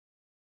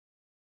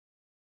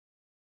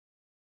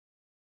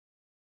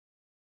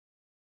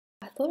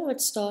thought I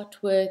would start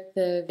with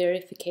the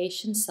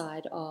verification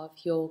side of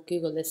your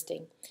Google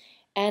listing.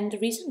 And the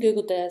reason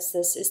Google does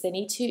this is they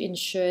need to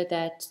ensure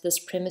that this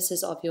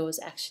premises of yours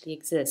actually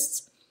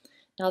exists.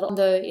 Now,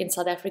 although in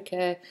South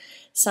Africa,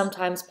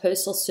 sometimes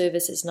postal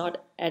service is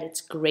not at its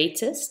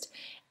greatest,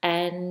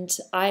 and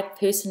I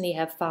personally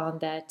have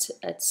found that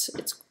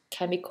it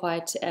can be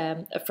quite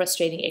a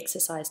frustrating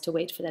exercise to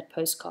wait for that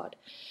postcard.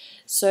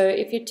 So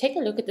if you take a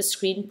look at the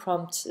screen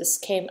prompt, this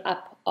came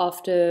up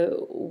after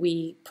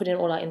we put in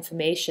all our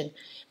information.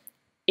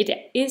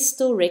 It is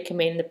still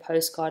recommending the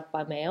postcard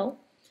by mail.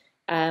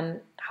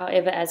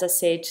 However, as I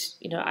said,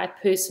 I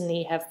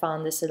personally have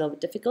found this a little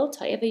bit difficult.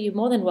 However, you're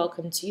more than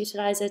welcome to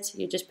utilize it.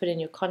 You just put in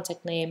your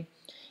contact name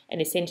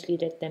and essentially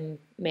let them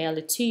mail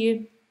it to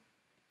you.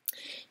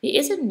 There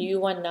is a new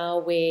one now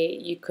where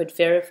you could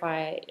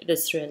verify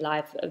this through a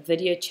live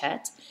video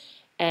chat,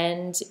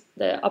 and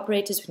the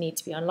operators would need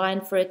to be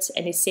online for it,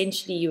 and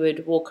essentially you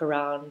would walk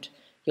around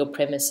your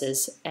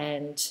premises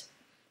and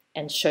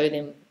show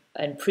them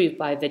and prove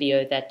by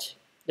video that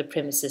the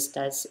premises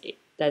does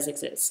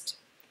exist.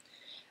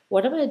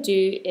 What I'm going to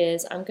do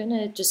is I'm going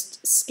to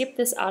just skip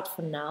this out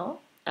for now.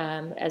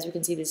 As we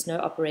can see, there's no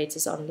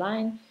operators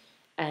online,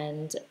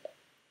 and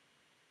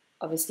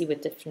obviously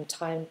with different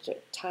time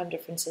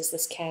differences,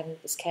 this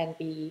can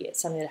be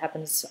something that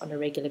happens on a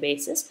regular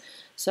basis.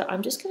 So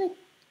I'm just going to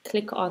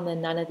click on the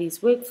none of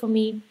these work for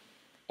me,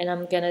 and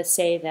I'm going to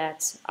say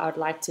that I would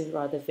like to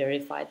rather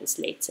verify this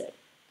later.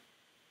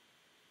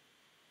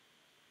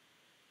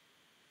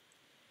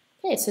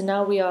 Okay, so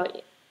now we are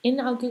in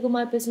our Google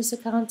My Business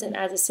account, and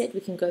as I said, we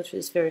can go through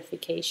this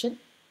verification.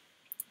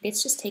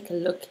 Let's just take a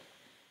look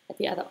at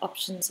the other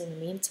options in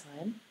the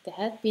meantime. There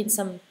have been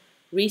some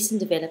recent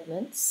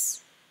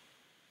developments.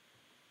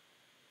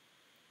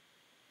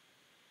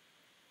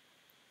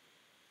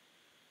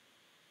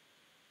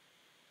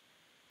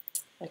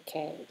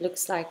 Okay, it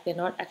looks like they're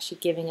not actually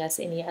giving us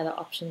any other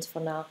options for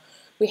now.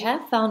 We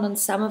have found on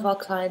some of our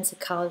clients'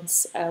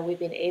 accounts, we've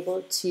been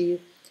able to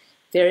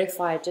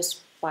verify just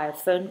by a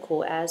phone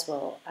call as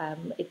well.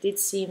 It did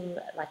seem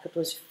like it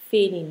was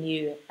fairly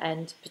new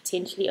and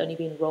potentially only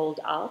being rolled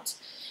out.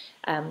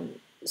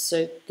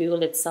 So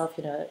Google itself,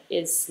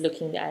 is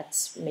looking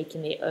at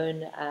making their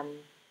own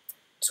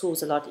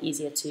tools a lot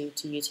easier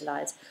to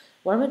utilize.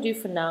 What I'm going to do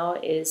for now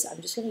is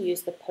I'm just going to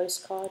use the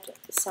postcard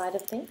side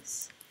of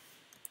things,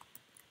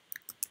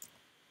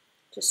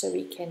 just so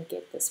we can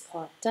get this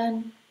part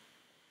done.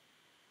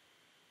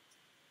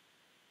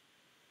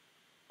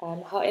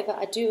 However,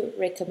 I do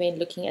recommend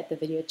looking at the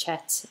video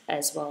chat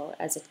as well,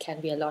 as it can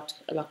be a lot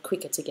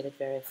quicker to get it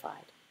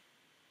verified.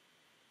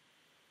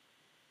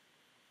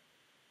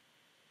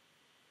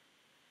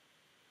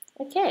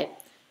 Okay,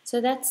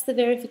 so that's the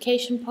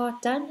verification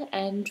part done,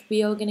 and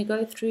we are going to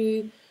go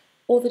through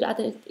all the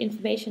other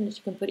information that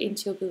you can put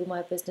into your Google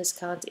My Business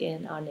account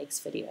in our next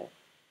video.